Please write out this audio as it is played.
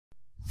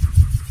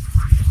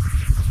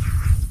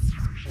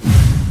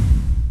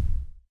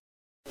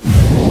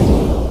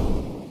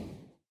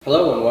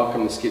Hello and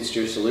welcome to Skid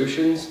Steer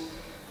Solutions.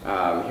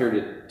 I'm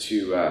here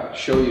to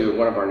show you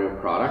one of our new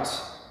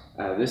products.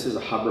 This is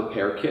a hub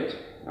repair kit.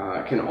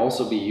 It can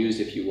also be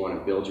used if you want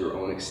to build your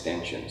own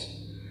extensions.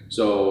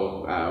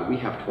 So we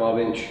have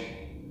 12-inch,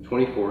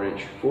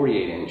 24-inch,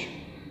 48-inch,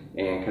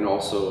 and can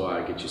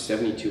also get you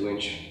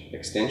 72-inch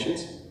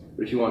extensions.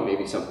 But if you want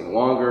maybe something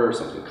longer or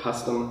something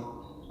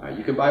custom,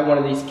 you can buy one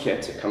of these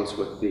kits. It comes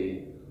with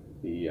the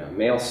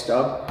male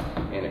stub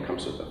and it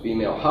comes with a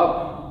female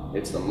hub.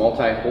 It's the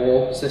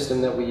multi-hole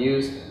system that we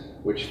use,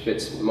 which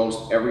fits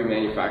most every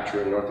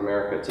manufacturer in North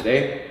America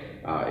today.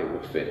 It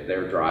will fit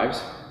their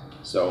drives.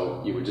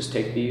 So you would just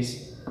take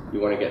these, you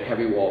want to get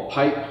heavy wall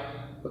pipe,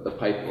 put the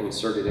pipe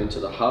inserted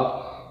into the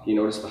hub. You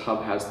notice the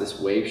hub has this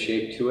wave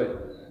shape to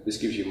it. This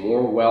gives you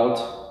more weld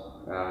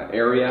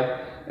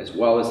area, as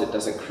well as it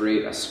doesn't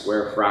create a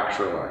square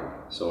fracture line.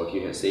 So if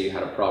you say you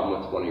had a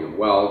problem with one of your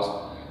welds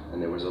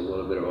and there was a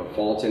little bit of a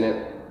fault in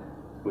it,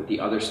 with the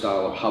other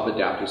style of hub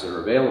adapters that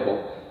are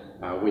available,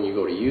 when you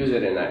go to use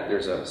it and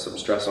there's some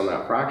stress on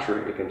that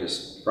fracture, it can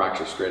just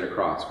fracture straight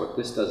across. What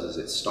this does is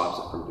it stops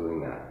it from doing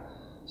that.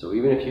 So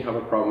even if you have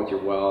a problem with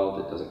your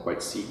weld, it doesn't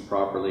quite seat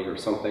properly or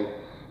something,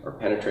 or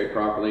penetrate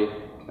properly,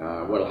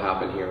 what will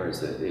happen here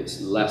is that it's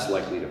less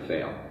likely to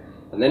fail.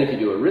 And then if you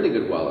do a really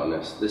good weld on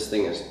this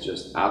thing is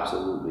just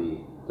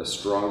absolutely the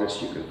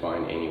strongest you can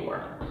find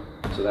anywhere.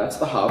 So that's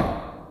the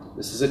hub.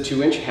 This is a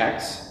 2-inch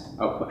hex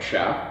output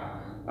shaft.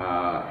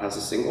 Has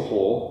a single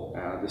hole.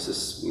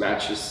 This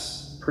matches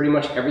pretty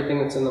much everything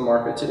that's in the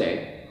market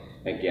today.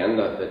 Again,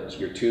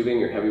 your tubing,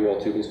 your heavy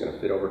wall tubing is going to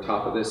fit over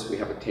top of this. We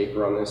have a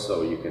taper on this,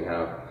 so you can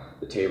have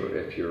the taper.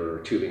 If your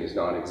tubing is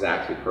not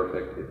exactly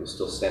perfect, it will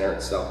still center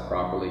itself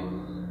properly.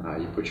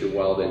 You put your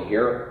weld in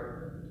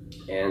here,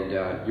 and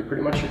you're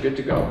pretty much good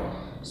to go.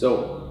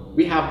 So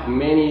we have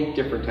many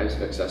different types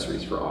of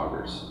accessories for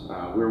augers.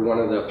 We're one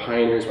of the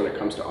pioneers when it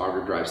comes to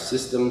auger drive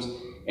systems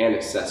and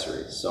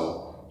accessories.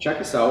 So check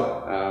us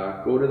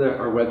out. Go to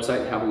our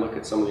website and have a look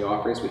at some of the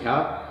offerings we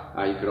have.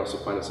 You can also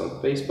find us on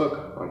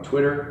Facebook, on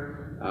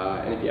Twitter,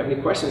 and if you have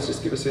any questions,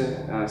 just give us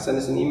send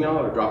us an email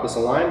or drop us a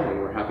line, and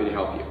we're happy to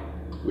help you.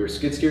 We're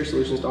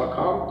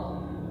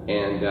skidsteersolutions.com,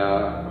 and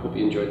I hope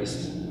you enjoyed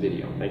this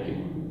video. Thank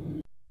you.